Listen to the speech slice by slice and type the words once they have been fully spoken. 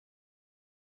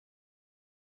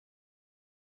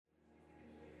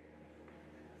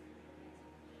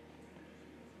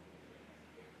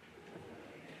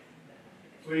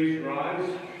Please rise.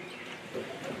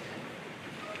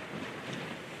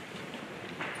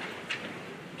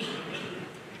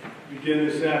 Begin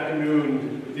this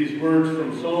afternoon with these words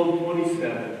from Psalm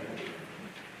 27.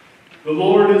 The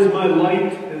Lord is my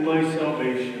light and my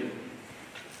salvation.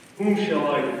 Whom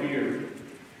shall I fear?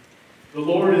 The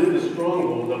Lord is the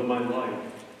stronghold of my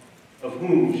life. Of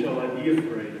whom shall I be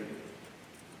afraid?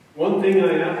 One thing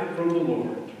I ask from the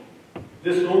Lord,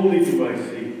 this only do I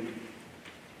seek,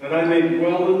 that I may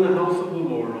dwell in the house of the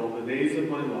Lord all the days of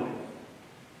my life,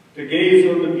 to gaze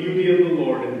on the beauty of the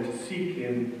Lord and to seek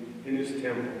him in his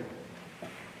temple.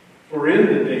 For in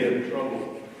the day of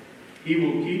trouble, he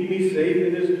will keep me safe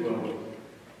in his dwelling.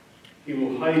 He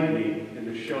will hide me in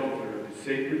the shelter of his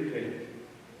sacred tent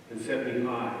and set me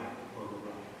high on the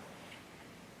rock.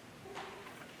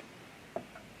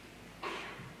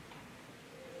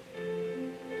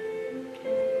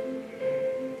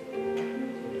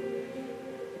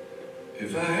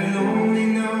 If I had only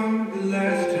known the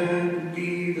last time would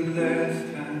be the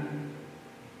last time,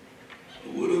 I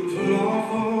would have put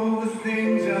off all the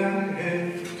things I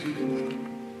had to do.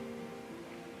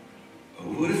 I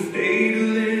would have stayed a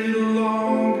little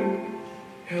longer,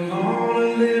 held on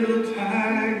a little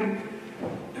tighter.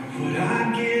 Now would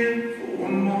I give for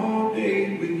one more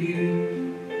day with you?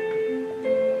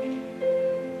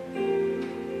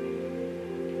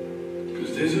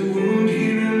 'Cause there's a wound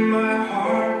here in my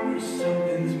heart where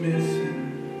something's missing,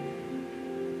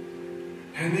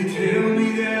 and they tell me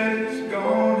that it's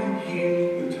gone and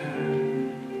healed with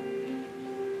time.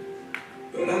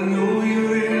 But I know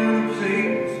you're in a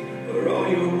place where all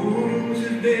your wounds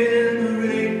have been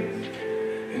erased,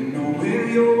 and knowing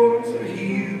yours are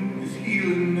healed is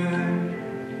healing mine.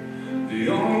 The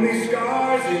only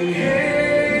scars in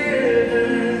heaven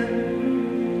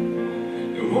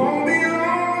that won't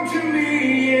belong to me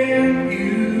and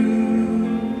you.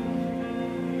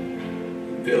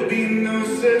 There'll be no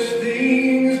such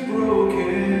thing as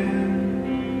broken,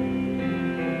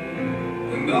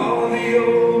 and all the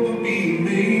old will be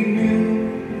made new.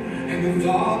 And the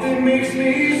thought that makes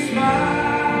me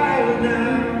smile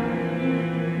now,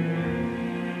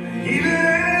 even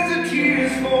as the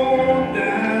tears fall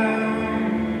down,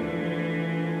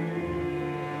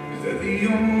 is that the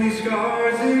only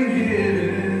scars in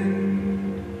heaven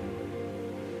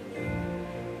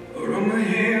are on the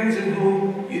hands that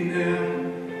hold you now.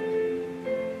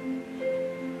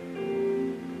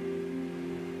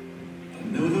 I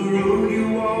know the road you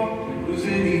walked was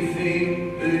anything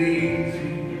but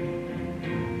easy.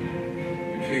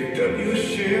 You picked up your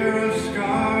share of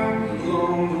scars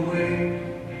along the way.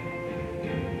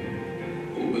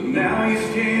 Oh, but now you're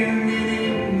standing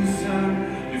in the sun.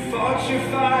 You fought your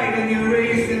fight and your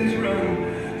races run.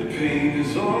 The pain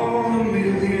is all a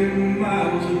million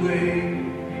miles away.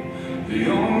 The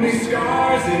only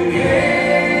scars in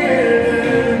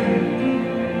heaven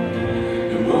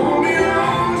that won't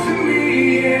belong to me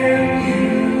and you.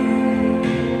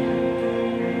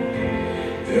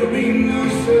 There'll be no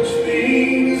such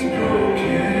thing as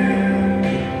broken,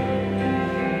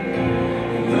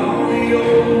 and all the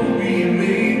old will be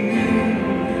made new.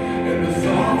 And the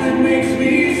thought that makes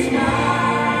me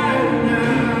smile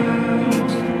now,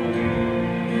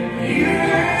 even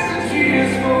as the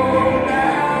tears fall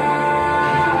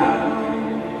down,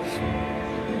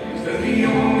 is that the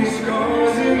only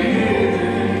scars in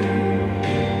heaven,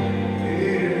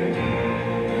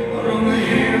 yeah, are on the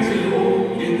hands that hold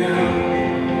you now.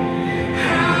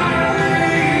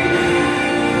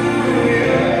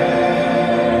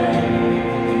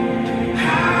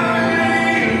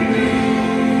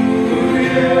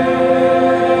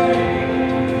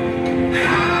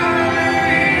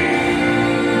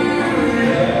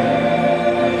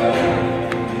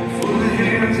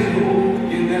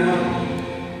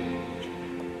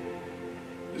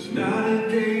 There's not a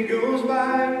day goes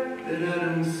by that I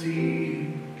don't see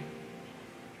you.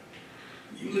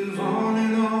 You live on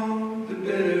in all the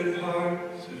better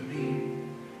parts of me.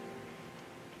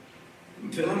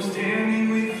 Until I'm standing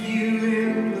with you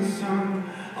in the sun,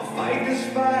 I'll fight this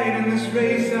fight and this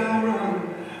race I run,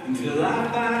 until I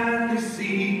finally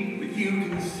see what you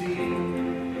can see.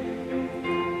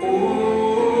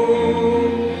 Oh,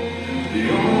 the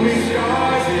only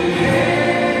scars in heaven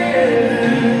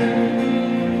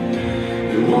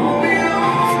that won't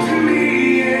belong to me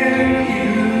and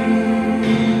you.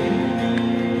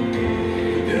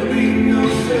 There'll be no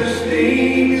such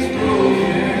thing as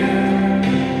broken,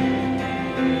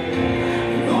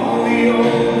 and all the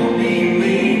old will be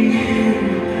made new.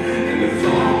 And the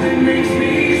thought that makes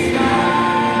me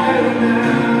smile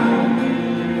now,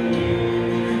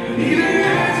 even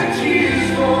as the tears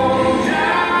fall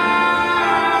down,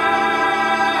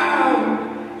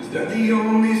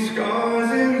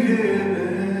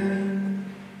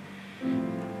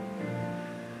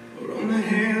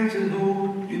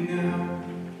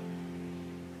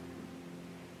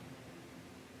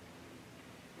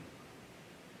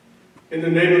 In the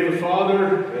name of the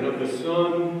Father, and of the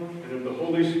Son, and of the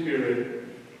Holy Spirit,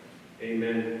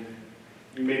 amen.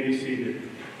 You may be seated.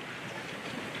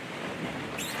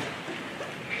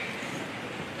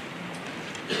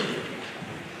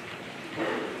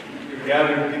 We're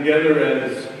gathered together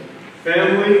as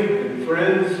family and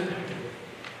friends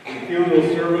in the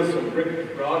funeral service of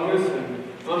Rick Rogness,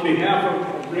 and on behalf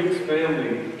of Rick's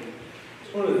family, I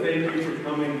just want to thank you for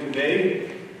coming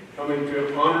today, coming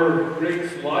to honor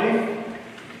Rick's life,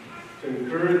 to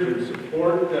encourage and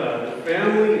support the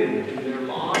family in their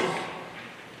loss.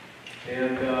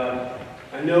 And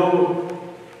I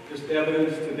know, just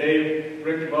evidence today,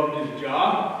 Rick loved his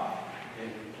job.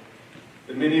 And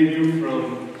the many of you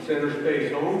from Center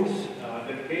Space Homes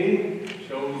that came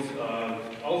shows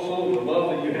also the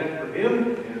love that you had for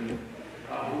him, and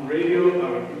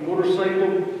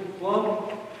motorcycle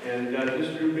club, and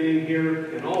just for being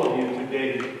here, and all of you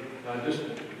today. Just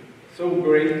so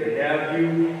great to have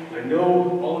you. I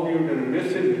know all of you are going to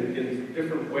miss him in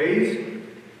different ways.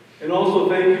 And also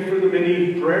thank you for the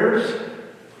many prayers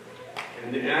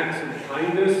and the acts of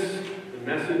kindness, the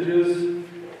messages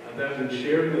that have been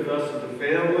shared with us as a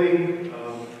family.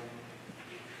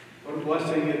 What a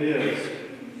blessing it is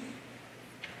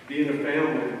to be in a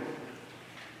family,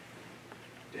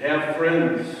 to have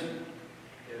friends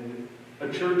and a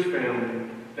church family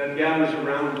that gathers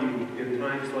around you in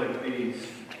times like these.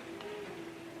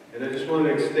 And I just want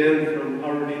to extend from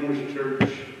our Redeemer's Church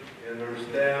and our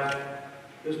staff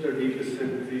just our deepest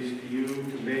sympathies to you,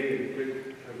 to May and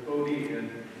Rick, Cody and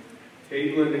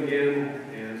Caitlin again,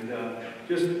 and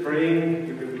just praying,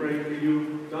 we've been praying for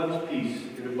you, God's peace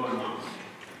in abundance,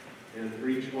 and for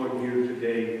each one here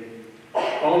today.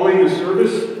 Following the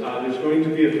service, there's going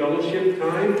to be a fellowship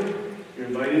time. You're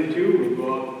invited to. We'll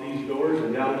go out these doors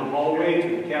and down the hallway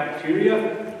to the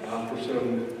cafeteria for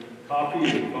some coffee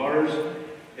and bars.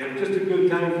 And just a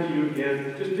good time for you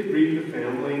again, just to greet the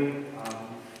family.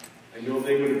 I know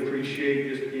they would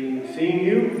appreciate just seeing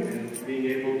you and being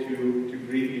able to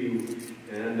greet you.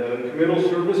 And committal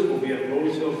service will be at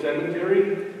Rose Hill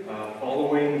Cemetery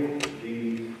following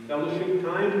the fellowship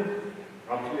time,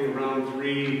 probably around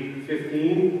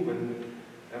 3:15. When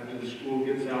after the school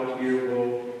gets out here,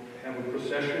 we'll have a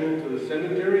processional to the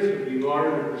cemetery. So if you are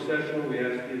in a processional, we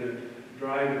ask you to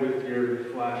drive with your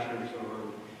flashers on.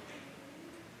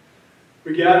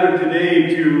 We gather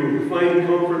today to find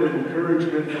comfort and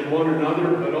encouragement from one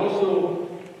another, but also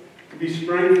to be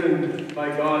strengthened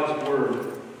by God's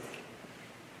Word.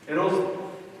 And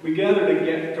also, we gather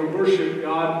to worship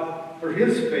God for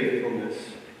His faithfulness,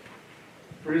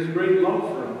 for His great love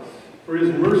for us, for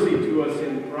His mercy to us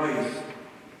in Christ.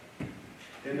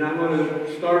 And I want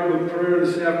to start with prayer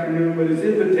this afternoon, but His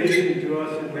invitation to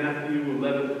us in Matthew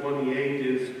 11:28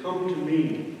 is, "Come to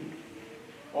me,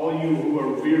 all you who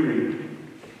are weary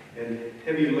and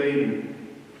heavy laden,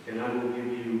 and I will give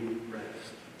you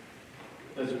rest."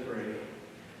 Let's pray.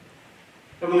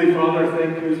 Heavenly Father,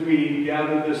 thank you as we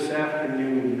gather this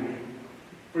afternoon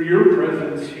for your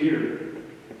presence here.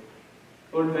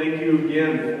 Lord, thank you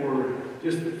again for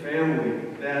just the family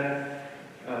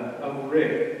of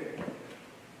Rick.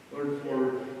 Lord,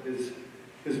 for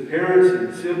his parents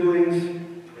and siblings,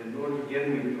 and Lord,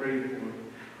 again we pray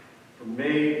for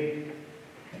May,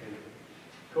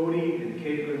 Cody and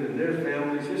Caitlin and their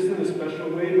families, just in a special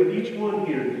way, but each one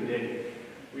here today,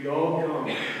 we all come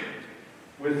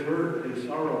with hurt and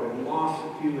sorrow and loss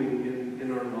of feeling in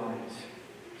our lives.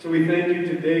 So we thank you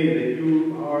today that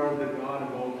you are the God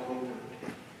of all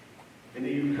comfort, and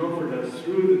that you comfort us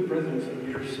through the presence of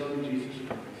your Son, Jesus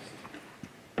Christ.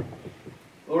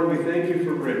 Lord, we thank you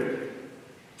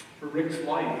for Rick's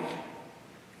life,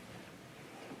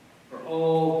 for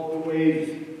all the ways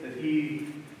that he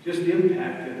just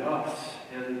impacted us.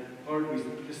 And Lord, we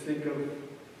just think of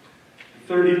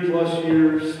 30-plus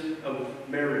years of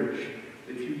marriage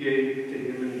that you gave to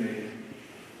him and me.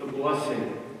 The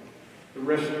blessing, the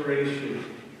restoration,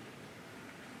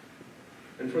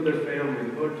 and for their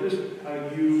family. Lord, just how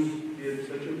you did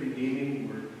such a redeeming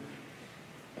work.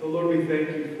 So Lord, we thank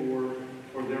you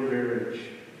for their marriage.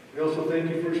 We also thank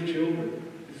you for his children,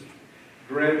 his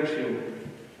grandchildren.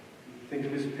 Think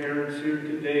of his parents here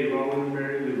today, Roland and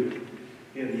Mary Lou.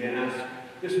 And we ask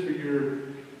just for your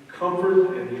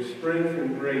comfort and your strength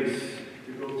and grace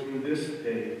to go through this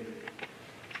day.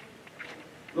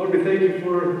 Lord, we thank you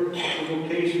for the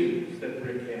vocations that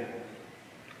Rick had.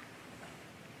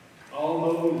 All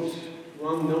those who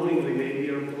unknowingly maybe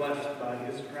are blessed by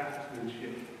his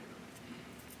craftsmanship.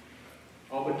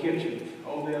 All the kitchens,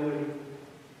 all the other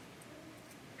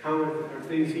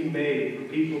things he made for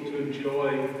people to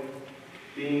enjoy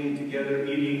being together,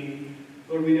 eating.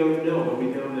 Lord, we don't know, but we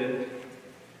know that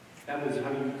That was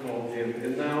how you called him.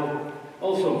 And now,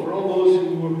 also, for all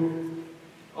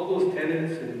those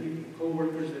tenants and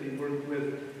co-workers that he worked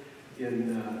with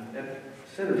at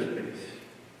Center Space,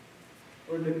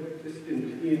 Lord,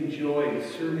 he enjoyed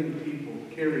serving people,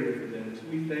 caring for them. So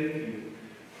we thank you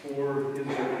for his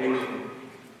vocation.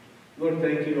 Lord,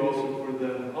 thank you also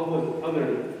for all the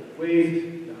other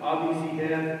ways, the hobbies he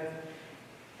had,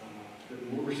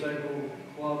 the motorcycle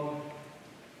club,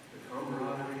 the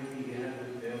camaraderie he had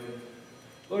with them.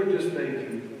 Lord, just thank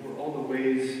you for all the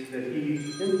ways that he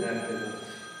impacted us.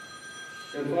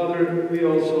 And Father, we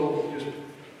also just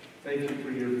thank you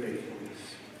for your faithfulness.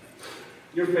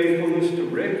 Your faithfulness to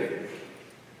Rick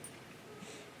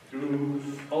through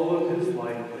all of his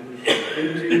life and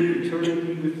into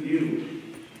eternity with you.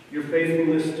 Your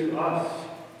faithfulness to us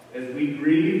as we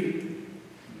grieve,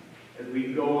 as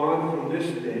we go on from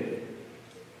this day.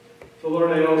 So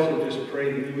Lord, I also just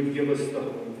pray that you would give us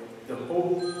the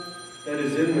hope that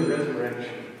is in the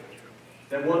resurrection.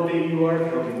 That one day you are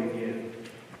coming again.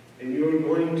 And you are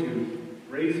going to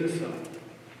raise us up.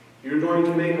 You're going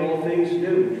to make all things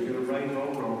new. You're going to right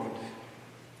all wrongs.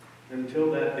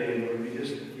 Until that day, Lord, we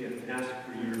just again ask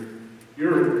for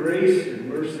your grace and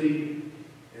mercy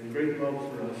and great love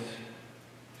for us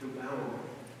to abound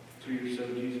through your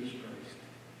Son, Jesus Christ.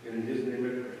 And in his name I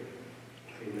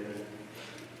pray. Amen.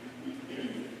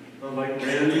 I'd like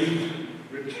Randy,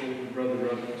 Rick's older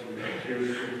brother, up to share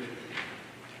scripture.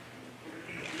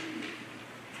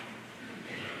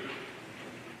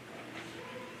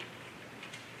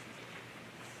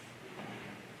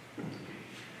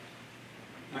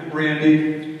 I'm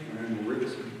Randy. I'm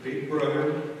Rick's big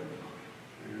brother,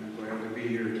 and I'm glad to be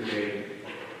here today.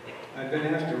 I've been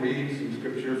asked to read some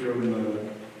scripture from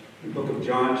the book of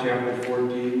John, chapter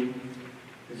 14.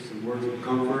 It's some words of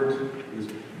comfort. It was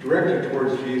directed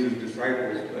towards Jesus'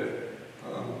 disciples, but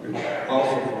it's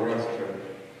also for us to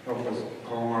help us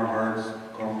calm our hearts,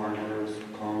 calm our nerves,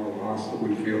 calm the loss that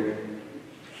we feel.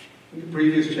 In the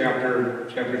previous chapter,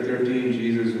 chapter 13,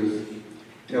 Jesus was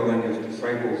telling his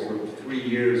disciples of 3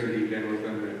 years that he'd been with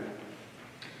them.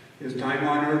 His time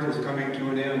on earth was coming to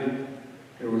an end.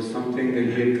 There was something that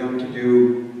he had come to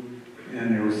do,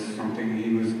 and there was something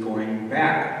he was going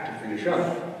back to finish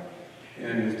up.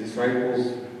 And his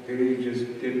disciples, they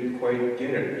just didn't quite get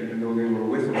it, even though they were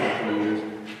with him for 3 years.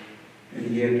 And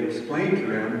he had to explain to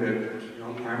them that,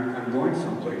 I'm going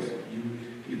someplace.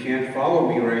 You can't follow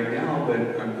me right now, but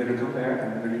I'm going to come back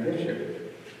and I'm going to get you.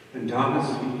 And Thomas,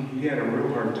 he had a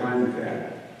real hard time with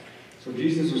that. So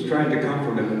Jesus was trying to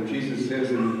comfort him. And Jesus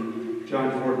says in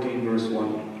John 14, verse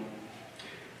 1,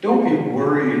 "Don't be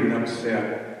worried and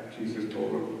upset," Jesus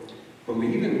told him.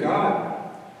 "Believe in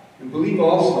God, and believe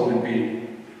also in me.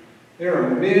 There are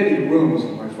many rooms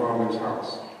in my Father's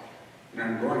house, and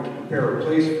I'm going to prepare a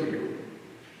place for you.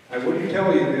 I wouldn't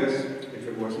tell you this if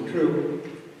it wasn't true.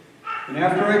 And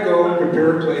after I go and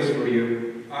prepare a place for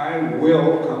you, I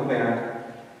will come back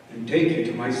and take you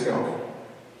to myself,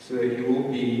 so that you will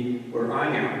be where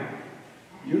I am.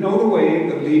 You know the way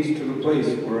that leads to the place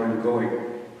where I'm going."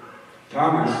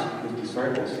 Thomas, his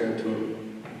disciple, said to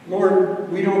him,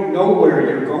 "Lord, we don't know where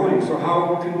you're going, so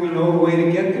how can we know the way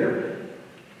to get there?"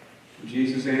 And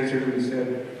Jesus answered him and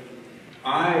said,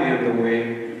 "I am the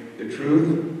way, the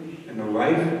truth, and the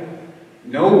life.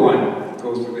 No one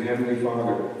goes to the Heavenly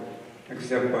Father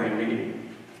except by me."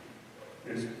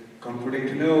 It's comforting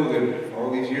to know that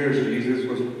all these years Jesus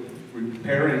was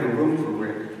preparing a room for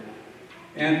Rick,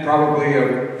 and probably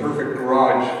a perfect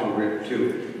garage for Rick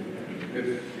too.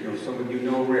 If some of you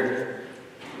know Rick,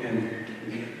 and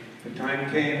the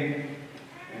time came,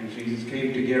 and Jesus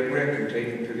came to get Rick and take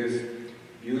him to this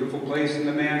beautiful place in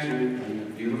the mansion, and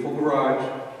a beautiful garage,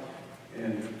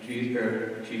 and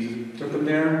Jesus took him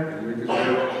there, and Rick is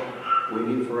there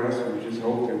waiting for us. We just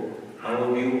hope that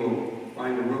all of you will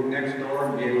find a room next door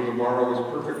and be able to borrow his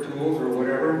perfect tools or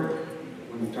whatever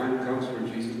when the time comes for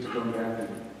Jesus to come back and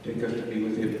take us to be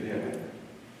with him in heaven.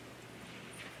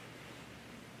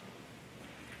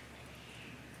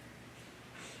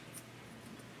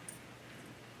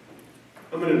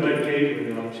 I'm going to invite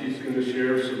Caitlin up. She's going to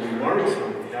share some remarks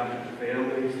on behalf of the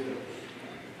families.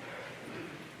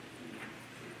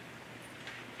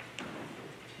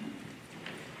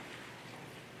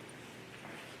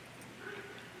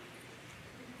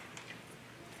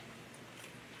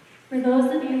 For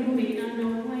those of you who may not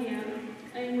know who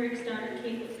I am Rick's daughter,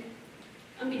 Caitlin.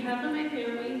 On behalf of my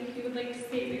family, we would like to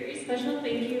say a very special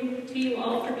thank you to you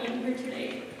all for being here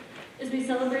today as we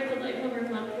celebrate the life of our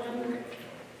loved one, Rick.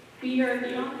 We are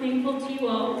beyond thankful to you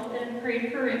all that have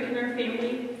prayed for Rick and our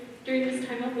family during this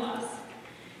time of loss.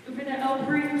 and for the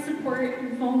outpouring of support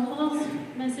and phone calls,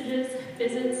 messages,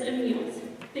 visits, and meals.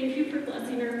 Thank you for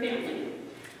blessing our family.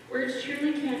 Words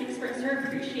truly can't express our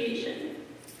appreciation.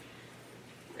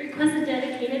 Rick was a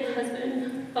dedicated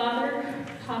husband, father,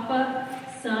 papa,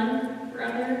 son,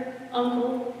 brother,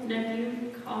 uncle,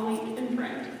 nephew, colleague, and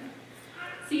friend.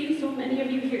 Seeing so many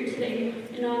of you here today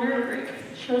in honor of Rick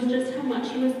shows just how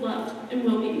much he was loved and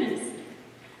will be missed.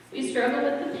 We struggle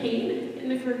with the pain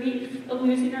and the grief of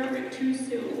losing our Rick too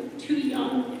soon, too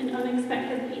young, and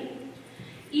unexpectedly.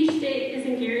 Each day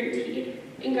isn't guaranteed,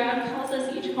 and God calls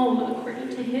us each home according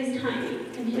to His timing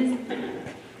and His plan.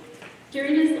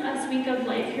 During his last week of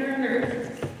life here on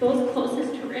earth, those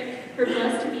closest to Rick were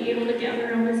blessed to be able to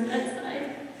gather on his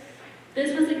bedside.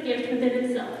 This was a gift within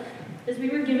itself, as we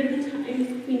were given the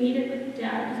time we needed with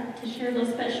Dad to share those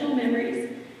special memories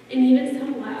and even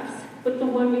some laughs with the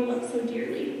one we love so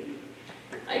dearly.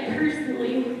 I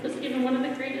personally was given one of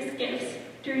the greatest gifts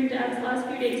during Dad's last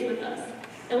few days with us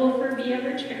that will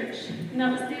forever cherish, and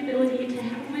that was the ability to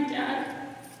have my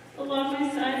dad along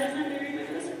my side as I married my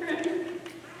best friend.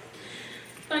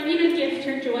 Finding a gift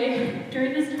or joy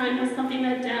during this time was something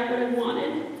that Dad would have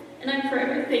wanted, and I'm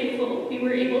forever thankful we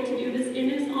were able to do this in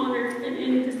his honor and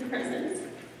in his presence.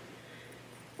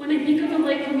 When I think of the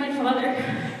life of my father,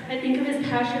 I think of his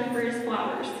passion for his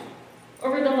flowers.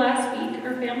 Over the last week,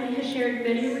 our family has shared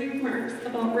many remarks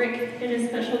about Rick and his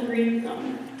special green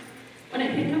thumb. When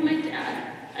I think of my dad,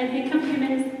 I think of him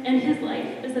and his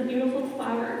life as a beautiful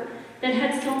flower that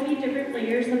had so many different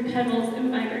layers of petals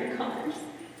and vibrant colors.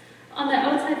 On the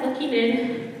outside looking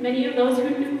in, many of those who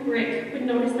knew Rick would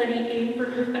notice that he aimed for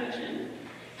perfection,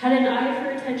 had an eye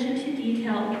for attention to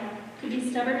detail, could be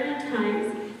stubborn at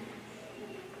times,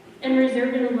 and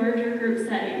reserved in a larger group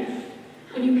setting.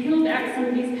 When you peel back some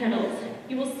of these petals,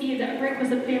 you will see that Rick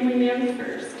was a family man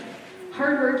first,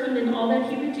 hardworking in all that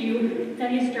he would do,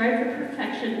 that he strived for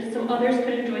perfection so others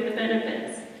could enjoy the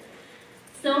benefits.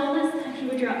 Selfless, that he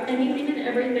would drop anything and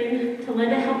everything to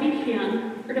lend a helping hand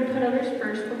or to put others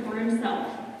first before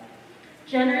himself.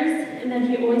 Generous in that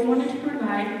he always wanted to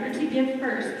provide or to give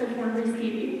first before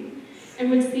receiving,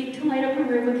 and would seek to light up a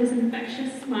room with his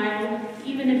infectious smile,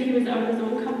 even if he was out of his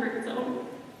own comfort zone.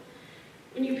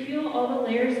 When you peel all the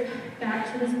layers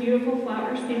back to this beautiful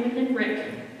flower seen within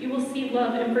Rick, you will see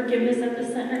love and forgiveness at the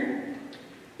center.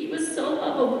 He was so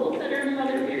lovable that our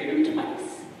mother married him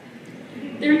twice.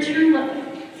 Their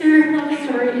love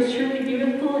story is truly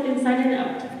beautiful inside and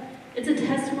out. It's a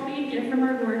testimony and gift from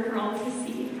our Lord for all to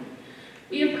see.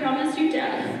 We have promised you,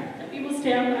 Dad, that we will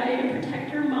stand by and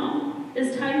protect our mom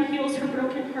as time heals her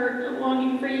broken heart and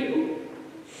longing for you.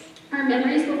 Our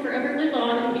memories will forever live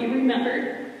on and be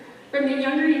remembered. From the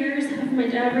younger years of my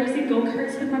dad racing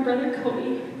go-karts with my brother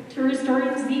Cody to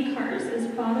restoring Z-cars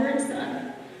as father and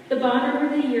son, the bond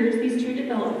over the years these two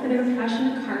developed for their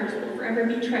passion of cars will forever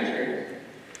be treasured.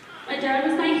 My dad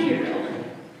was my hero,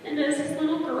 and as his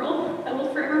little girl, I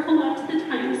will forever hold on to the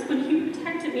times when he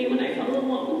protected me when I felt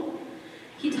alone.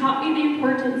 He taught me the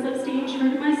importance of staying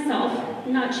true to myself,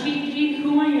 not changing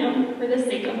who I am for the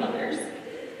sake of others.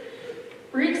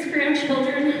 Rick's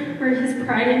grandchildren were his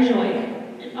pride and joy,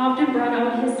 and often brought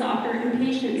out his softer and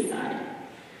patient side.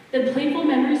 The playful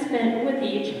memories spent with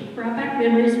each brought back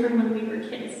memories from when we were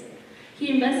kids.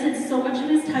 He invested so much of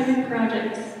his time in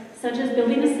projects, such as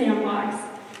building a sandbox,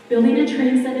 building a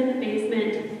train set in the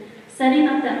basement, setting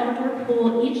up the outdoor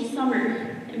pool each summer,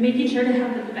 and making sure to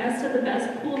have the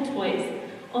best pool toys,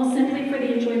 all simply for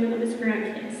the enjoyment of his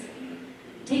grandkids.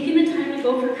 Taking the time to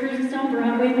go for cruises down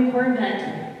Broadway in the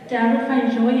Corvette, Dad would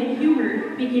find joy and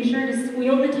humor, making sure to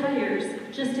squeal the tires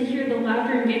just to hear the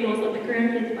laughter and giggles of the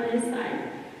grandkids by his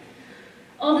side.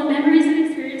 All the memories and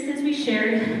experiences we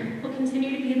shared will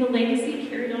continue to be the legacy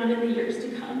carried on in the years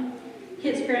to come.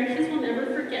 His grandkids will never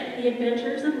forget the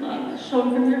adventures and love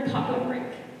shown from their Papa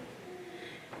Rick.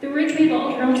 The Rick we've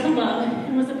all grown to love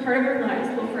and was a part of our lives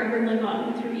will forever live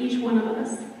on through each one of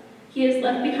us. He has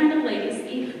left behind a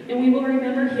legacy, and we will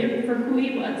remember him for who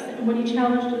he was and what he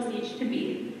challenged us each to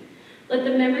be. Let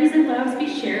the memories and laughs be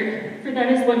shared, for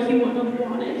that is what he would have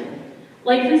wanted.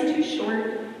 Life is too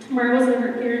short, tomorrow is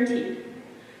never guaranteed.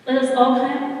 Let us all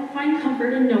find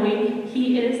comfort in knowing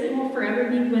he is and will forever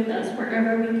be with us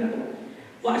wherever we go.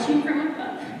 Watching from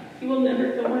above, he will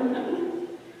never go unknown.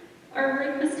 Our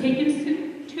Rick was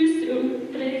taken too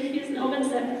soon, but he has now been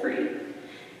set free.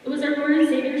 It was our Lord and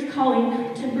Savior's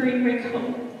calling to bring Rick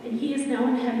home, and he is now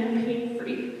in heaven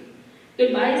pain-free.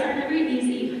 Goodbyes are never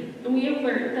easy, and we have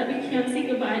learned that we can't say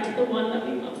goodbye to the one that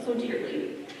we love so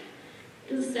dearly.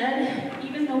 Instead,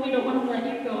 even though we don't want to let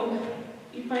you go,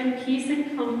 we find peace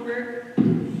and comfort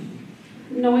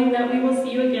knowing that we will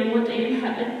see you again one day in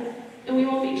heaven. and we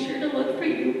will make sure to look for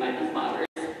you by the flowers,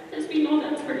 as we know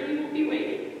that's where you will be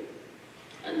waiting.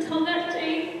 Until that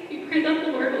day, we pray that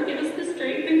the Lord will give us the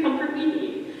strength and comfort we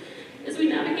need as we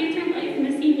navigate through life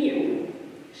missing you.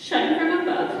 Shine from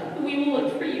above, and we will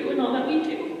look for you in all that we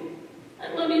do.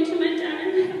 I love you to my dad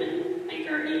in heaven, my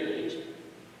guardian angel.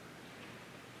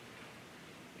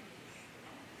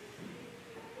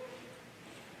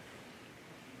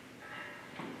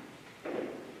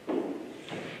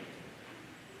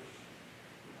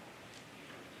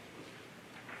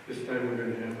 This time we're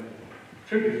going to have a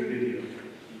tribute video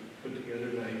put together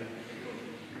by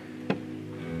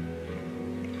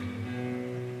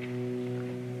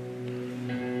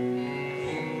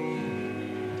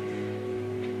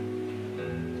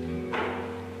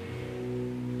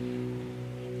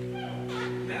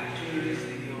Laughter is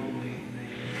the only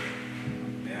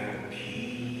thing that'll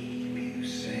keep you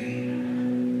sane.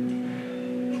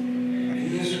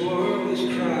 And this world is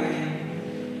crying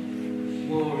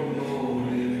more and more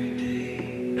every day.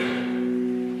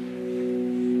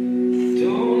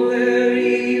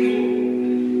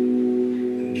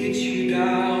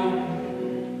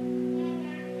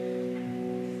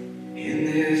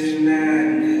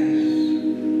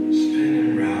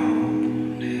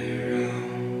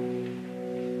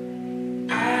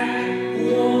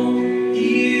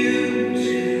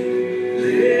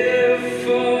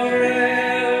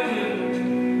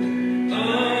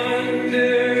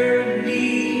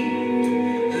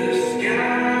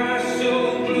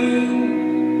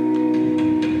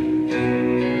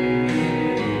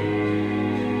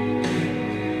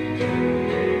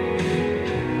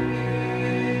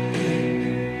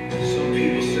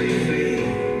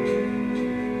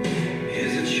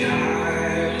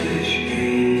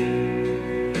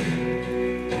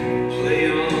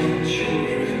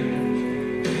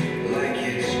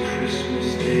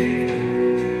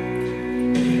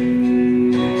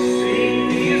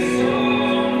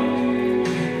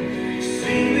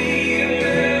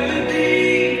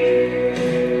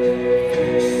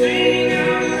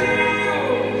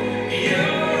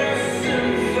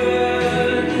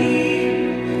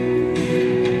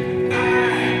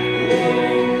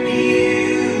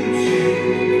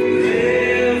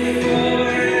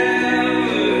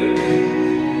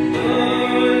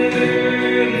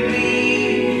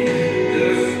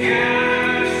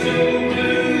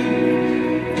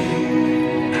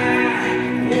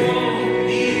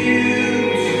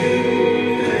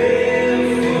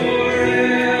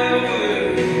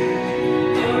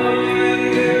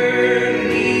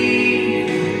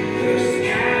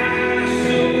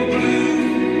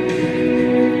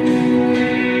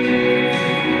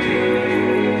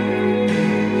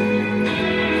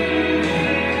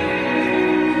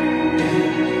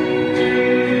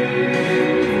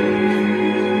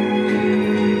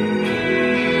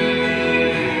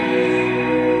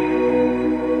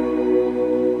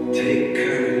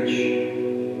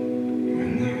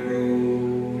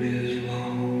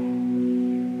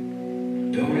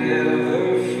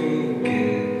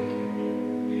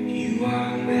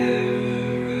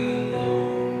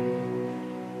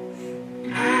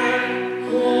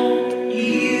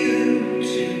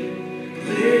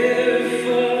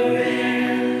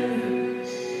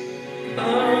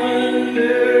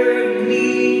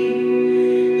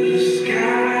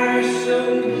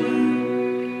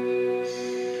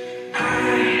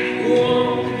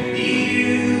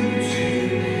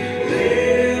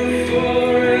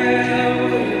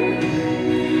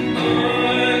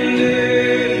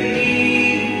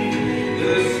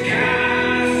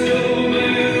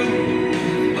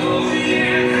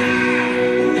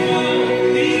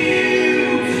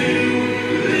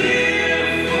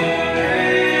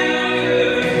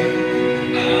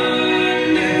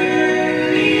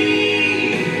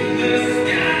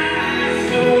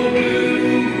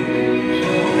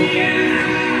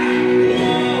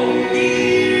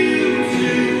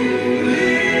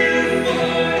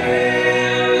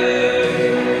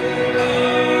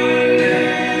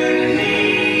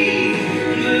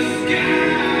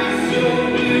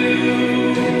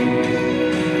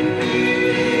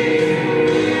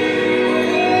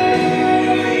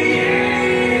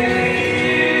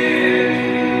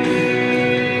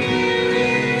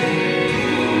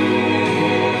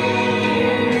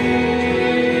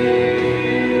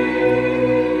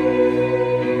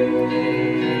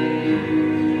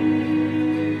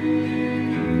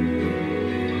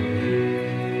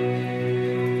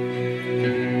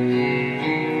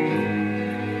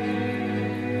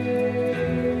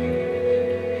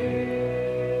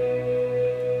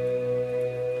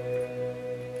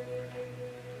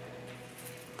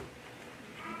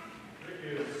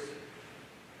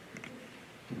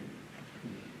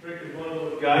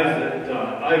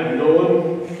 I've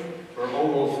known for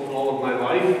almost all of my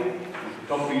life. He's a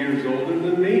couple years older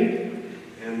than me.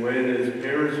 And when his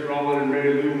parents, Robin and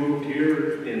Mary Lou, moved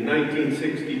here in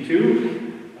 1962,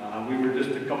 we were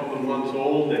just a couple of months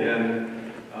old,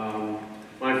 and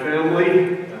my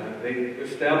family, they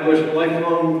established a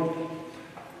lifelong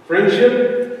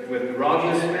friendship with the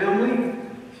Rogness family.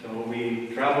 So we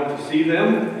traveled to see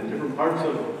them in different parts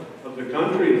of the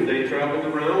country as they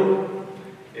traveled around.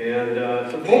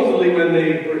 And supposedly when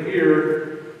they were here,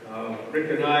 Rick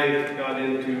and I got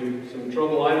into some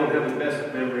trouble. I don't have the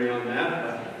best memory on that,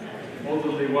 but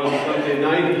supposedly one Sunday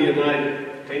night, he and I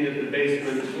painted the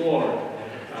basement floor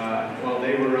while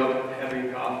they were up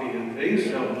having coffee and things.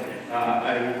 So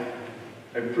I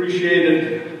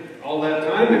appreciated all that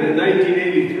time. And in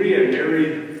 1983, I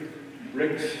married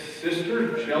Rick's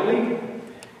sister, Shelley,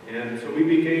 and so we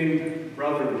became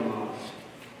brother-in-laws.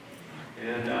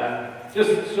 And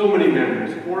just so many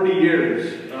memories, 40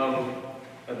 years of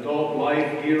adult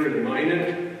life here in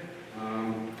Minot.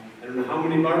 I don't know how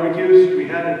many barbecues we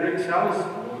had at Rick's house.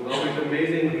 It was always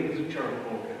amazing. He was a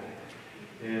charcoal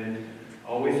guy. And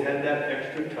always had that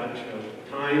extra touch of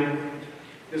time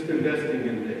just investing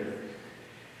in there.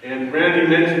 And Randy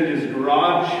mentioned his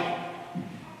garage.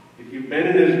 If you've been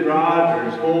in his garage or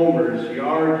his home or his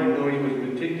yard, you know he was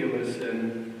meticulous.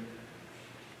 And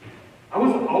I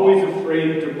was always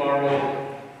afraid to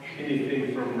borrow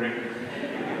anything from Rick.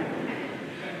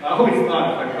 I always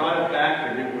thought if I got it back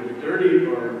and it was dirty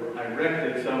or I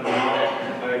wrecked it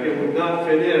somehow, it would not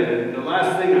fit in. And the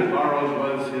last thing I borrowed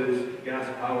was his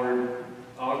gas-powered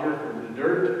auger for the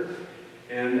dirt.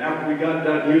 And after we got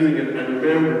done using it, I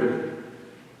remember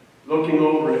looking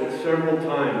over it several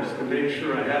times to make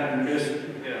sure I hadn't missed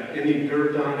any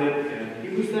dirt on it. And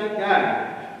he was that guy.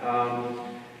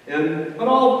 But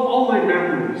all my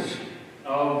memories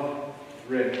of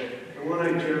Rick, the one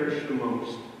I cherish the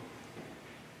most.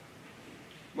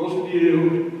 Most of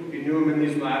you, if you knew him in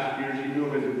these last years, you knew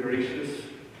him as a gracious,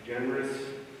 generous,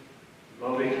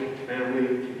 loving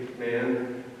family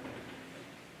man.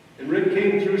 And Rick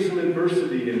came through some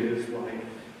adversity in his life.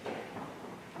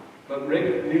 But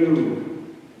Rick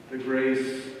knew the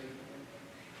grace,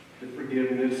 the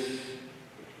forgiveness,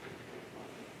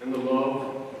 and the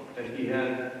love that he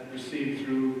had received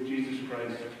through Jesus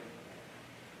Christ.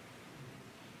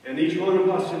 And each one of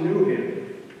us who knew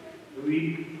him, who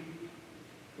he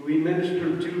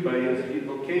ministered to by his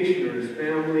vocation or his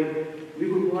family,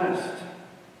 we were blessed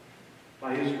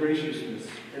by his graciousness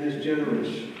and his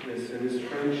generousness and his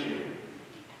friendship.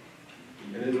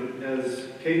 And as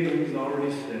Caitlin's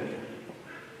already said,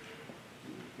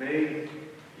 may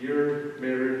your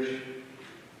marriage,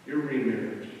 your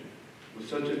remarriage, was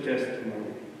such a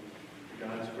testimony to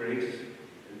God's grace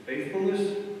and faithfulness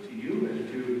to you and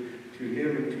to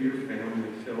him and to your family.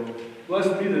 So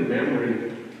blessed be the memory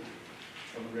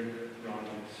of Rick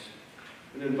Rogness.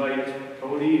 And invite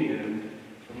Cody and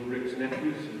some of Rick's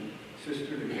nephews and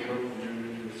sister to come up and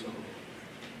read the song.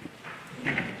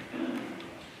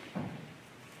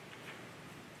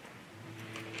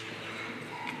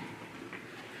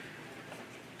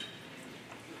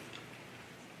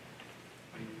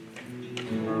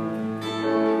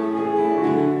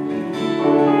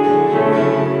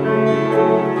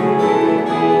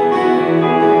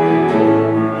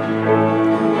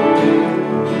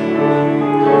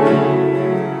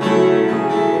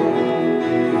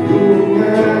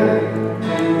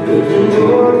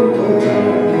 Lord,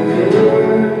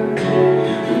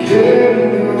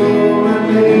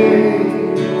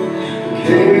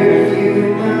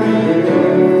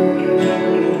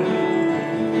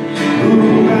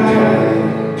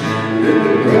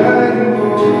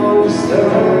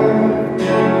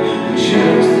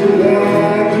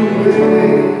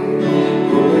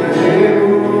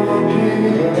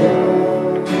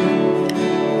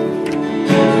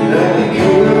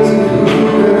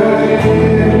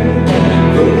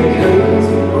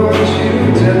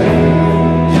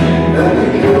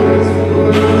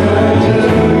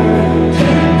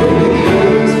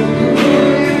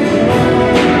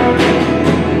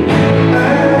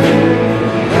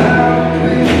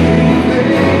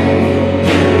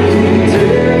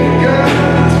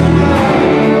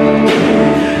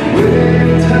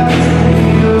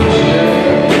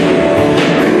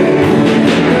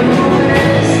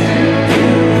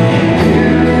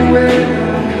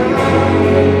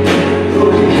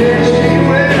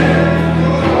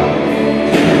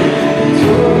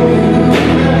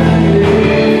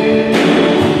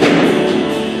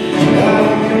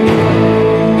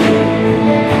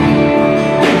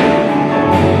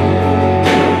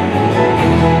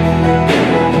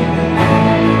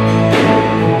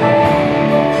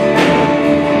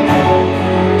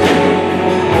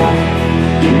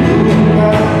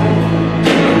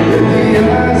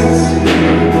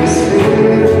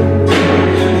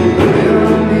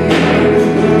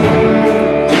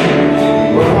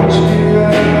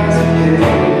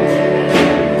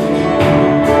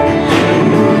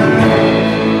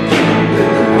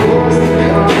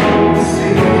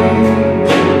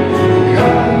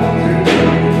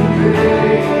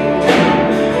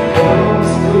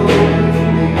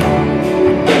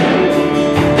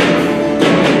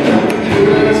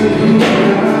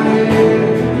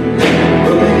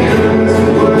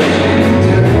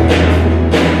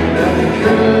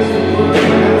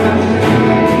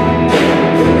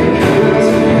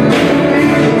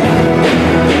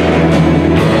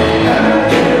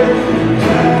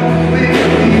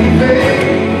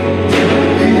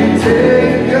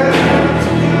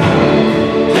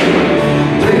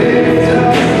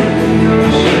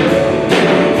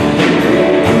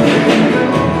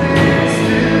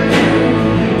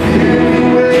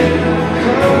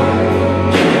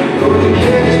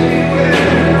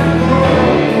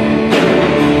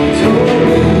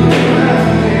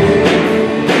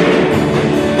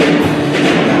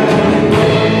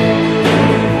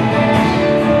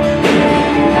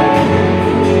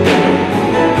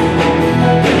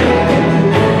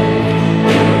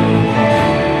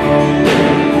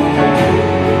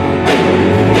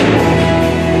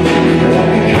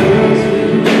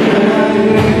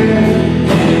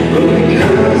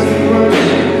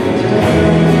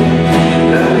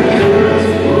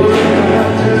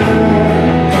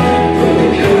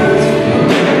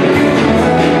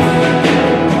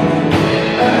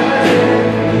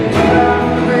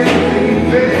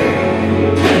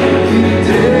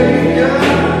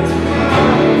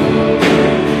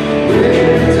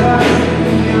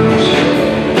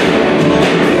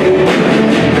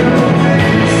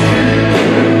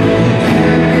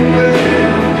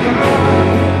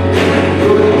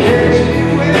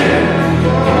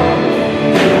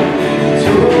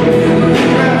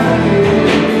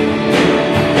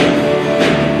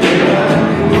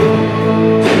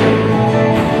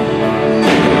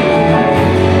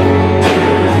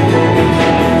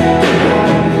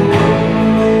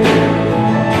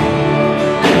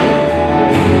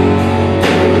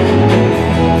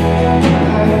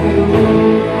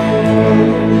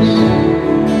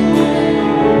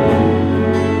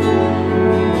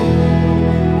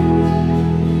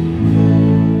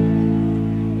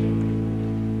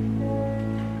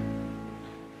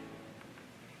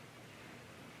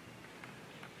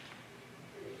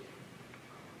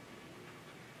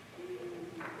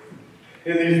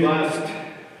 In these last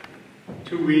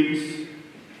 2 weeks,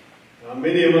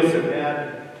 many of us have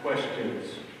had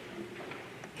questions.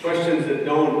 Questions that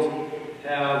don't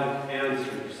have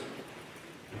answers.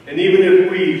 And even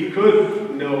if we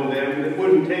could know them, it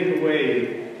wouldn't take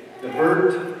away the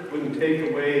hurt, wouldn't take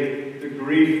away the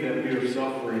grief that we are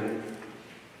suffering.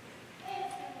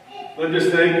 I'm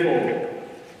just thankful,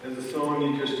 as the song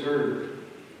you just heard,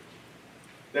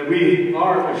 that we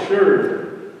are assured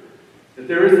that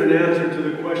there is an answer to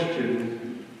the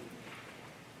question,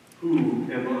 who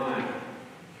am I?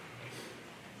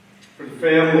 For the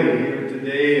family here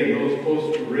today and those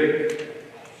close to Rick,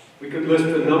 we could list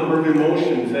a number of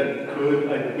emotions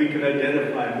that we could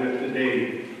identify with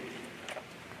today.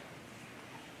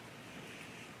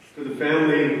 For the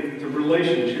family, it's a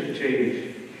relationship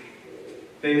change.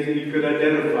 Things that you could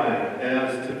identify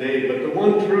as today. But the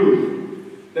one truth,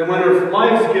 that when our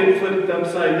lives get flipped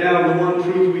upside down, the one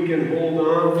truth we can hold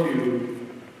on to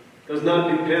does not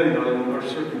depend on our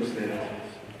circumstances.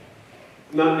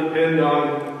 Does not depend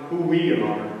on who we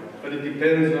are, but it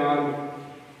depends on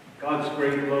God's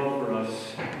great love for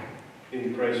us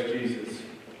in Christ Jesus.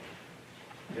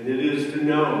 And it is to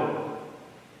know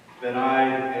that I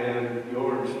am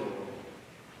yours.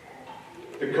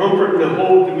 The comfort and the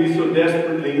hope that we so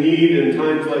desperately need in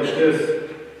times like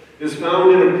this is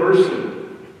found in a person.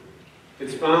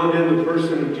 It's found in the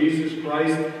person of Jesus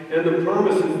Christ and the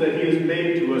promises that He has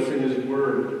made to us in His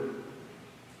Word.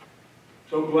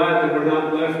 So glad that we're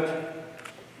not left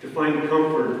to find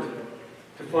comfort,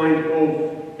 to find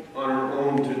hope on our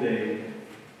own today.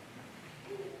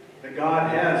 That God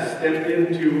has stepped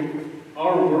into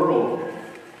our world.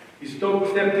 He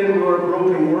stepped into our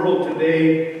broken world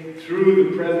today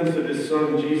through the presence of His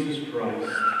Son, Jesus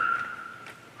Christ.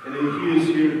 And He is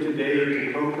here today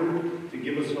to comfort, to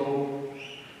give us hope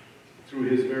through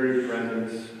His very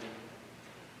presence.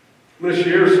 I'm going to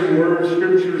share some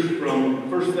scriptures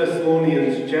from 1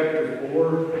 Thessalonians chapter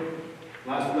 4.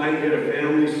 Last night we had a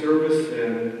family service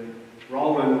and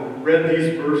Roland read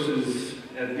these verses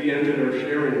at the end of our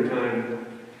sharing time.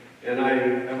 And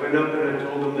I went up and I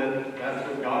told him that that's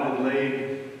what God had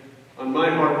laid on my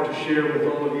heart to share with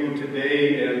all of you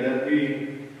today, and that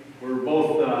we were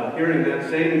both hearing that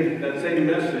same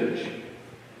message.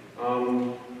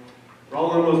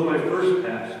 Roland was my first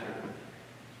pastor,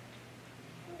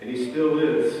 and he still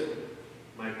is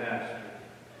my pastor.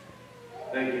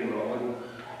 Thank you, Roland.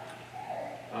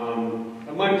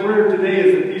 My prayer today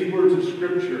is that these words of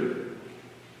Scripture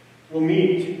will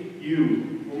meet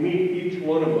you, will meet each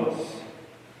one of us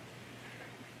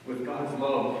with God's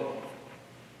love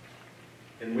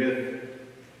and with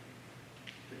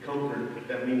the comfort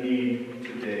that we need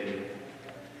today.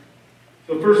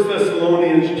 So 1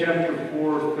 Thessalonians chapter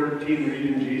 4:13, read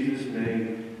in Jesus'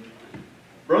 name.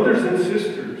 Brothers and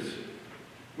sisters,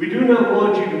 we do not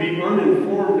want you to be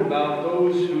uninformed about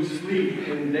those who sleep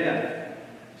in death,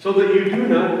 so that you do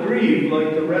not grieve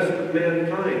like the rest of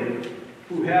mankind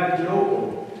who have no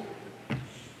hope.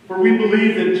 For we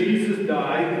believe that Jesus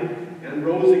died and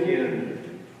rose again.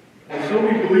 And so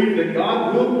we believe that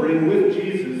God will bring with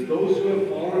Jesus those who have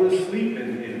fallen asleep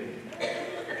in Him.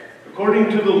 According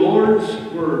to the Lord's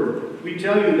word, we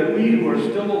tell you that we who are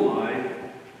still alive,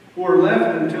 who are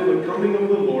left until the coming of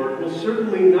the Lord, will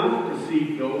certainly not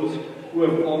precede those who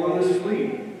have fallen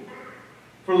asleep.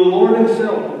 For the Lord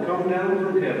Himself will come down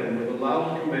from heaven with a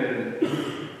loud command,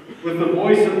 with the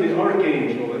voice of the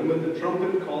archangel and with the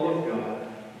trumpet call of God.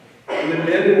 And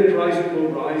the dead in Christ will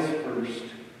rise first.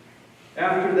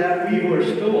 After that, we who are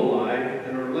still alive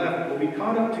and are left will be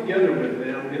caught up together with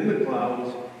them in the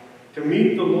clouds to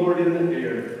meet the Lord in the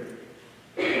air.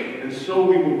 And so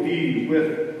we will be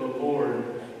with the Lord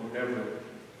forever.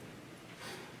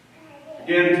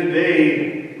 Again,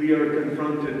 today we are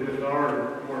confronted with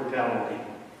our mortality.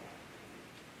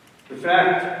 The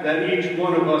fact that each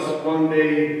one of us one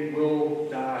day will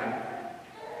die.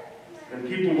 And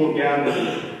people will gather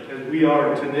as we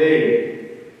are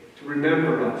today to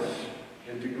remember us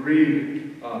and to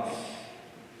grieve us.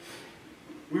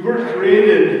 We were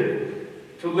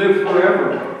created to live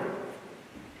forever.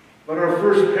 But our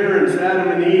first parents, Adam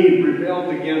and Eve,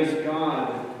 rebelled against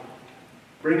God,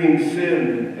 bringing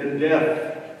sin and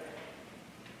death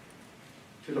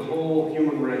to the whole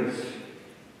human race.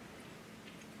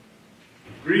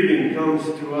 Grieving comes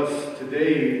to us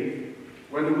today,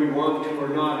 whether we want to or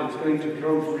not. It's going to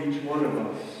come for each one of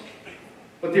us.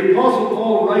 But the Apostle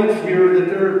Paul writes here that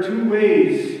there are two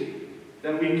ways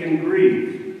that we can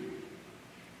grieve.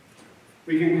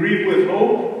 We can grieve with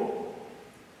hope,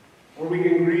 or we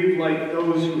can grieve like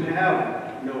those who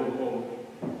have no hope.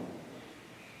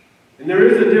 And there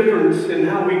is a difference in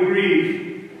how we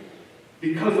grieve.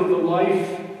 because of the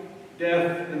life,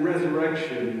 death, and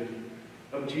resurrection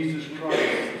of Jesus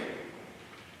Christ.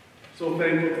 So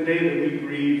thankful today that we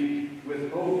grieve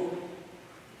with hope.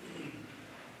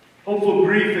 Hopeful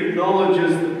grief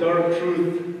acknowledges the dark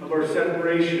truth of our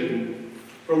separation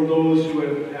from those who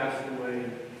have passed away.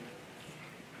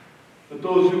 But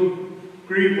those who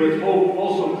grieve with hope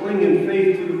also cling in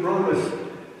faith to the promise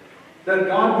that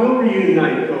God will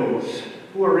reunite those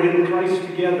who are in Christ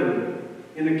together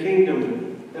in a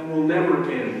kingdom that will never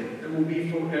end, that will be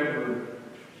forever.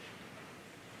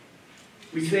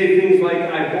 We say things like,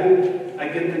 I hope I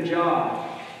get the job.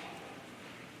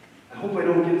 I hope I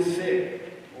don't get sick.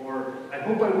 Or, I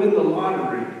hope I win the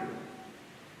lottery.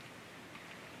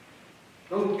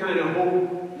 Those kind of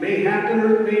hope may happen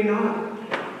or it may not.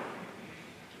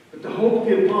 But the hope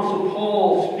the Apostle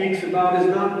Paul speaks about is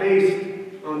not based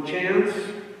on chance.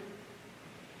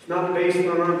 It's not based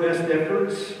on our best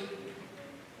efforts.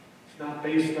 It's not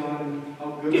based on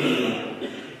how good we are.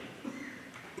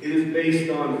 It is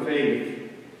based on faith.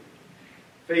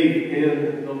 Faith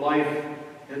in the life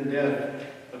and death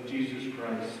of Jesus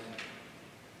Christ.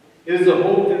 It is a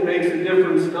hope that makes a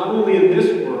difference not only in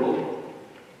this world,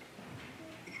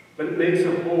 but it makes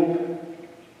a hope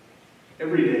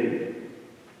every day.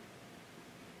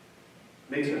 It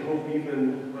makes a hope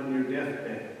even on your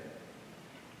deathbed.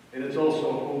 And it's also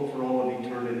a hope for all of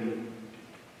eternity.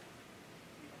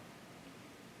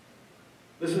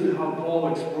 Listen to how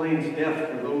Paul explains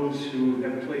death for those who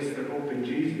have placed their hope in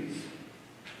Jesus.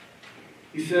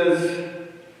 He says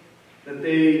that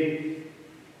they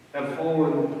have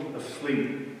fallen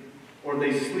asleep, or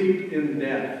they sleep in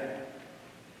death.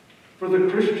 For the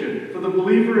Christian, for the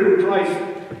believer in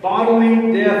Christ,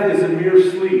 bodily death is a mere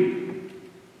sleep,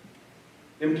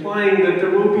 implying that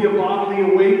there will be a bodily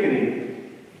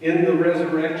awakening in the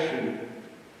resurrection.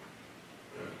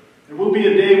 There will be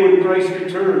a day when Christ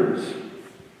returns,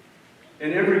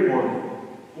 and everyone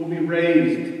will be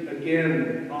raised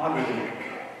again bodily.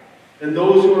 And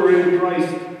those who are in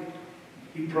Christ,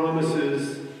 he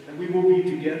promises that we will be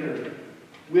together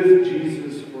with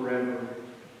Jesus forever.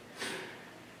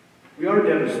 We are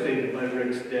devastated by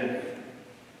Rick's death.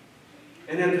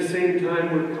 And at the same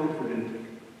time, we're comforted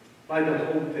by the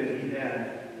hope that he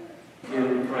had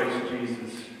in Christ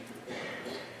Jesus.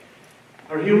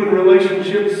 Our human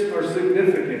relationships are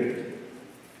significant.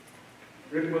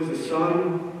 Rick was a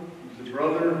son, he was a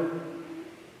brother,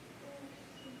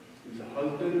 he was a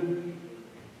husband,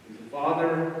 he was a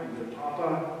father, he was a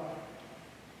papa,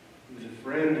 he was a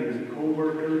friend, he was a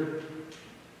co-worker.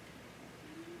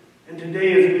 And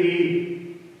today as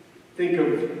we think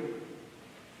of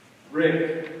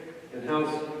Rick and how,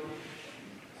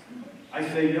 I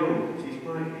say young, because he's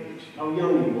my age, how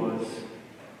young he was,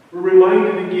 we're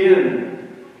reminded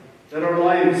again that our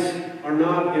lives are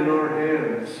not in our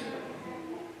hands.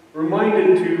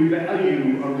 Reminded to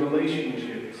value our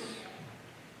relationships.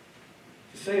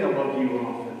 To say I love you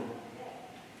often.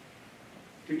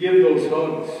 To give those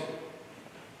hugs.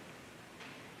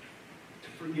 To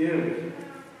forgive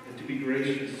and to be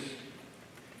gracious.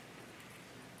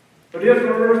 But if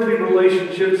our earthly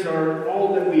relationships are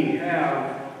all that we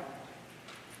have,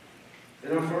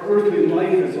 and if our earthly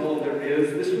life is all there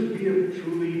is, this would be a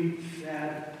truly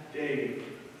sad day.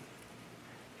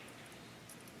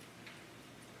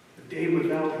 A day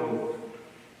without hope.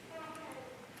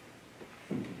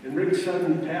 And Rick's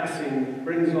sudden passing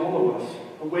brings all of us,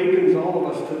 awakens all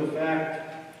of us to the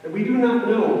fact that we do not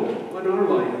know when our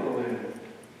life will end.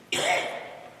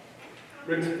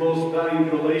 Rick's most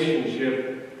valued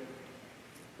relationship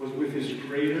was with his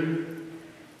Creator,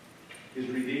 his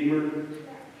Redeemer,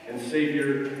 and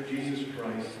Savior, Jesus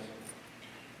Christ.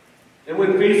 And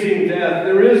when facing death,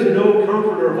 there is no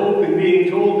comfort or hope in being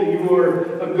told that you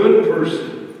are a good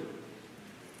person,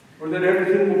 or that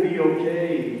everything will be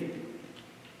okay.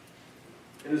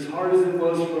 And as hard as it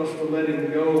was for us to let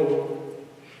him go,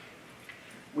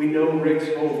 we know Rick's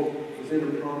hope was in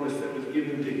a promise that was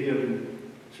given to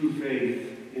him through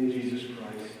faith in Jesus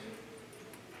Christ.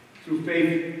 Through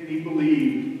faith, he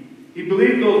believed. He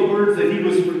believed those words that he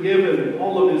was forgiven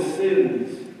all of his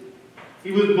sins.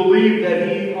 He was believed that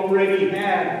he already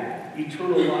had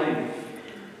eternal life.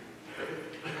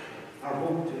 Our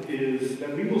hope is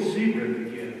that we will see Rick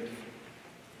again.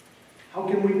 How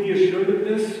can we be assured of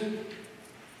this?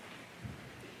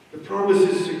 The promise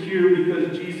is secure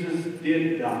because Jesus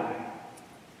did die.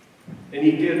 And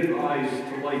he did rise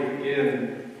to life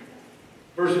again.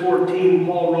 Verse 14,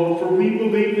 Paul wrote, "For we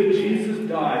believe that Jesus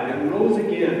died and rose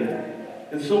again,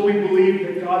 and so we believe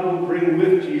that God will bring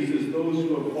with Jesus those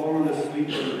who have fallen asleep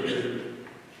in him."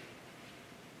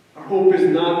 Our hope is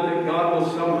not that God will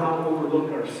somehow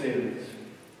overlook our sins,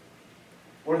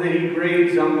 or that He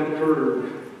grades on the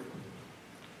curve.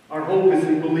 Our hope is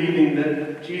in believing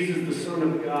that Jesus, the Son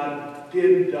of God,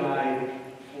 did die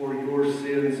for your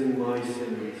sins and my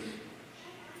sins.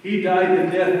 He died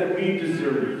the death that we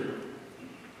deserve.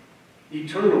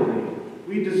 Eternally.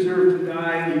 We deserve to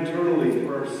die eternally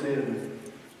for our sin.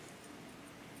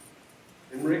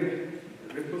 And Rick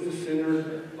was a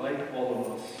sinner like all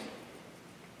of us.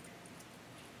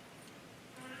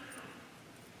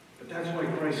 But that's why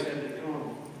Christ had to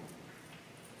come.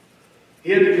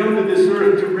 He had to come to this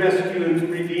earth to rescue and to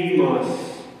redeem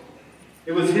us.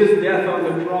 It was His death on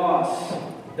the cross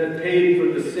that paid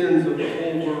for the sins of the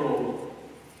whole world.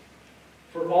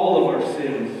 For all of our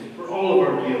sins, for all of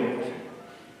our guilt.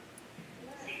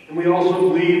 And we also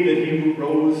believe that He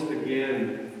rose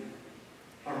again.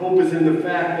 Our hope is in the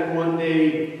fact that one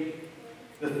day,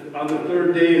 on the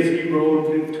third day, as He rose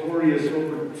victorious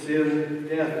over sin,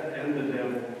 death, and the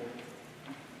devil.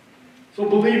 So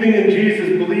believing in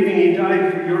Jesus, believing He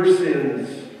died for your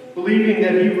sins, believing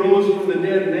that He rose from the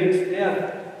dead makes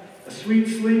death a sweet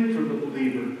sleep for the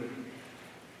believer.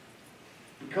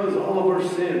 Because all of our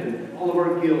sin, all of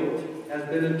our guilt has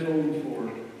been atoned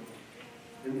for.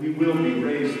 And we will be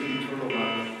raised to eternal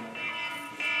life.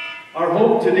 Our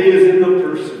hope today is in the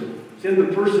person. It's in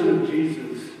the person of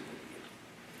Jesus.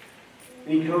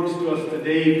 And He comes to us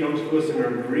today. He comes to us in our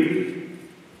grief.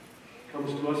 He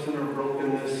comes to us in our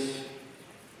brokenness.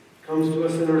 He comes to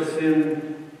us in our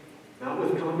sin. Not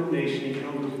with condemnation. He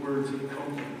comes with words of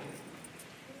comfort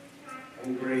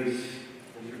and grace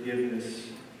and forgiveness.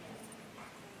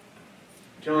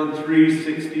 John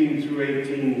 3:16 through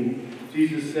 18.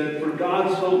 Jesus said, "For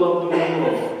God so loved the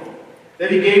world,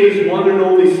 that He gave His one and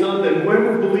only Son, that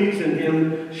whoever believes in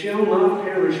Him shall not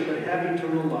perish but have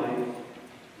eternal life.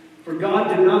 For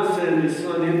God did not send His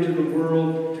Son into the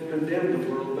world to condemn the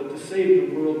world, but to save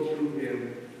the world through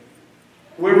Him.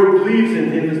 Whoever believes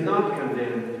in Him is not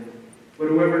condemned, but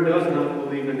whoever does not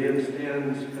believe in Him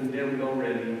stands condemned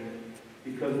already,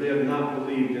 because they have not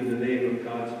believed in the name of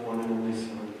God's one and only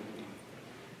Son."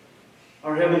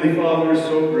 Our Heavenly Father is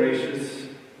so gracious.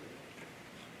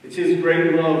 It's His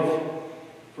great love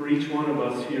for each one of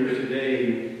us here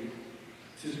today.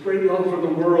 It's His great love for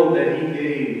the world that He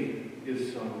gave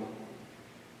His Son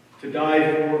to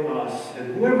die for us.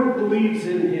 And whoever believes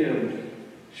in Him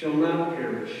shall not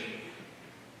perish,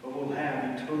 but will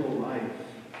have eternal life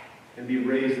and be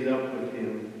raised up with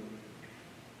Him.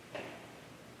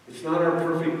 It's not our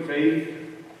perfect faith.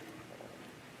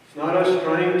 It's not us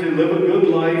trying to live a good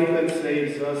life that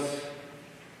saves us,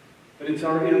 but it's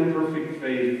our imperfect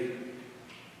faith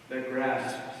that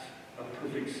grasps a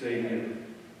perfect Savior.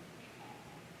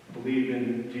 Believe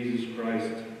in Jesus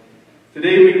Christ.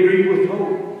 Today we grieve with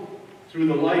hope through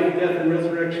the life, death, and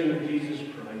resurrection of Jesus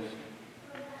Christ.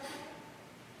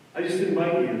 I just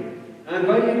invite you. I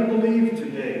invite you to believe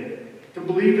today, to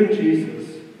believe in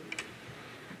Jesus,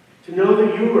 to know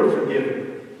that you are forgiven,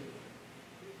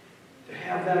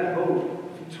 have that hope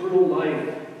of eternal life,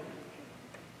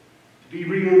 to be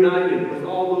reunited with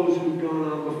all those who've gone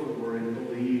on before and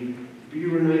believe, to be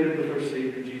reunited with our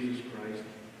Savior Jesus Christ,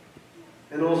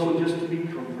 and also just to be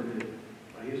comforted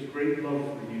by His great love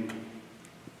for you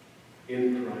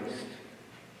in Christ.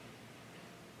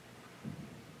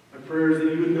 My prayer is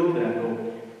that you would know that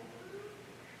hope,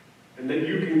 and that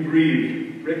you can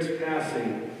grieve Rick's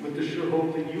passing with the sure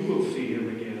hope that you will see him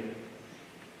again.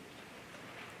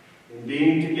 And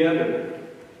being together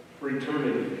for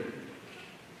eternity,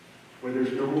 where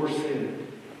there's no more sin,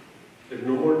 there's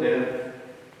no more death,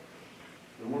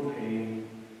 no more pain,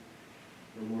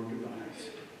 no more goodbyes.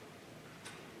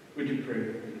 Would you pray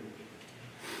with me?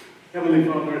 Heavenly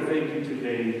Father, I thank you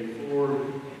today for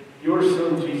your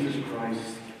Son, Jesus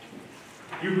Christ.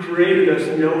 You created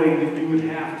us knowing that you would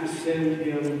have to send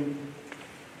Him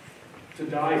to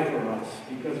die for us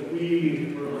because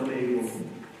we were unable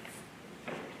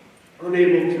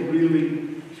to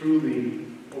really, truly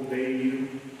obey you,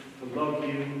 to love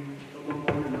you, to love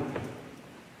one another.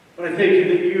 But I thank you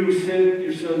that you sent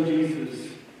your Son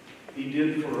Jesus. He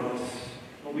did for us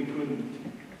what we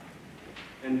couldn't,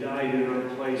 and died in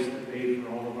our place to pay for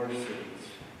all of our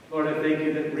sins. Lord, I thank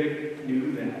you that Rick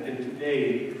knew that. And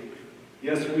today,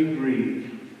 yes, we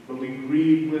grieve, but we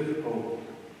grieve with hope.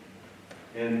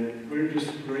 And we're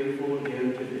just grateful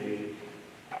again today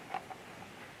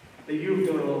that you've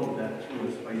done all of that to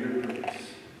us by your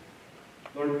grace.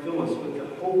 Lord, fill us with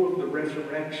the hope of the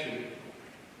resurrection,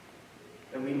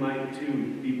 that we might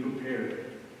too be prepared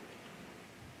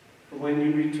for when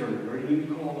you return, or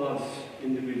you call us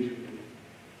individually.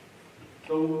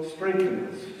 So strengthen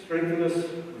us. Strengthen us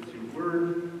with your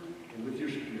word and with your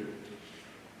spirit.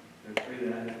 I pray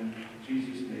that in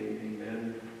Jesus' name,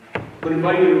 amen. I'm going to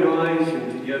invite you to rise,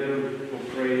 and together we'll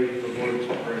pray the Lord's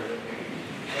Prayer.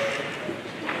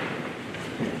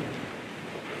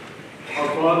 Our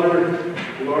Father,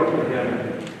 who art in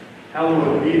heaven,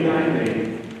 hallowed be thy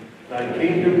name. Thy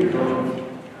kingdom come,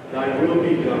 thy will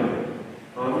be done,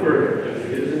 on earth as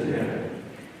it is in heaven.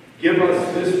 Give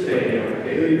us this day our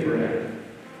daily bread,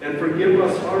 and forgive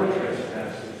us our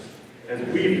trespasses, as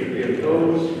we forgive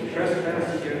those who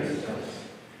trespass against us.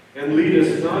 And lead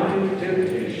us not into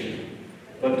temptation,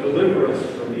 but deliver us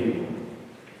from evil.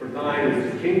 For thine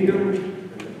is the kingdom,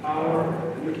 and the power,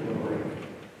 and the glory,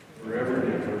 forever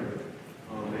and ever.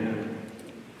 Amen.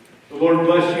 The Lord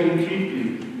bless you and keep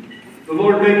you. The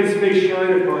Lord make his face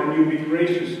shine upon you and be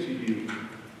gracious to you.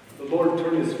 The Lord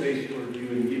turn his face toward you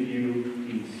and give you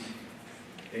peace.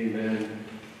 Amen.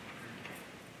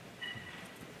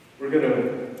 We're going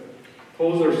to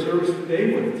close our service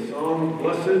today with the song,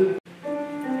 Blessed.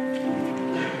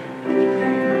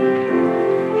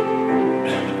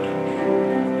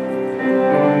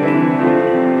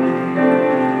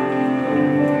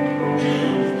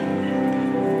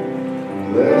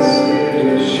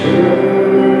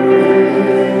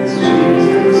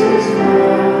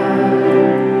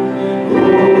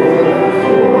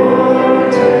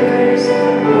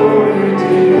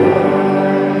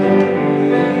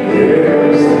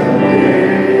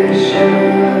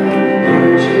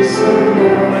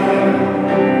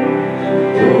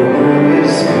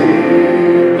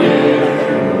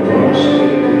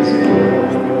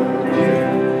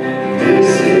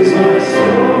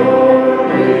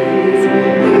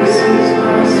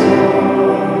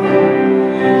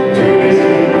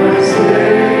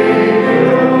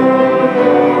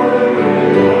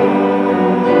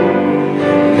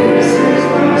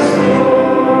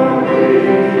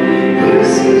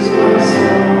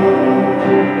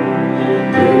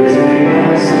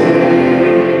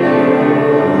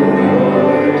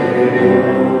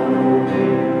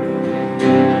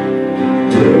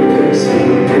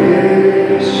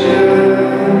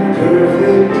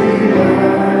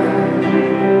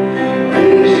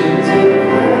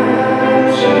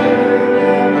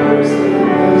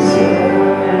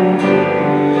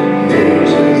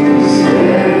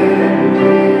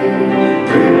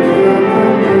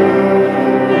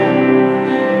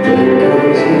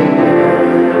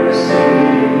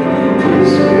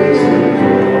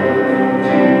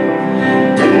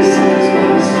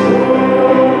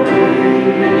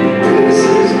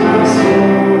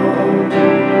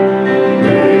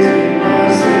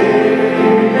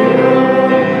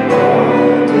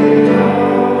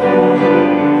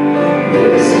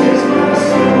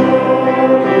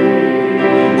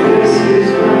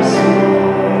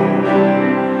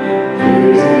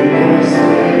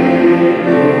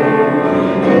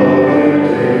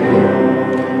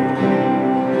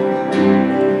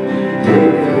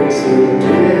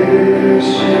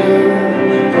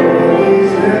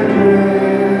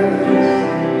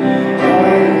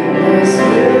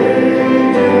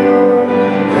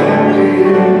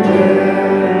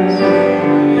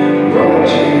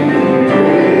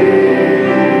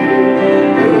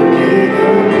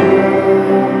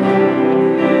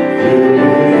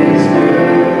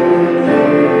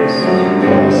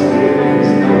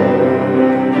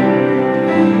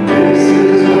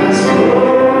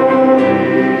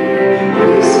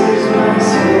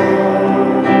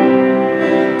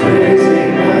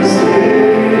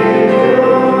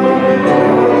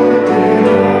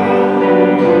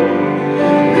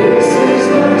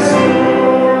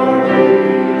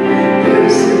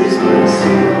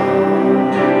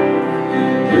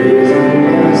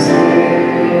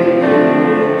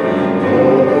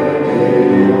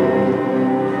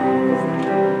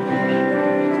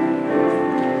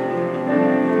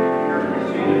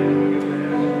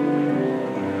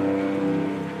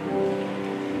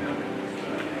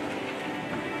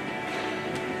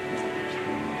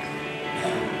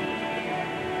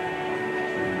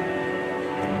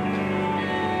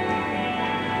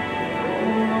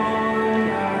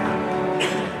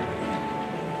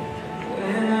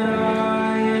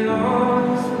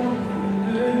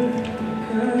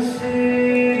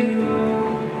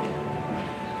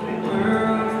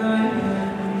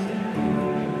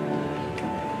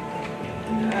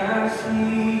 I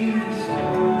see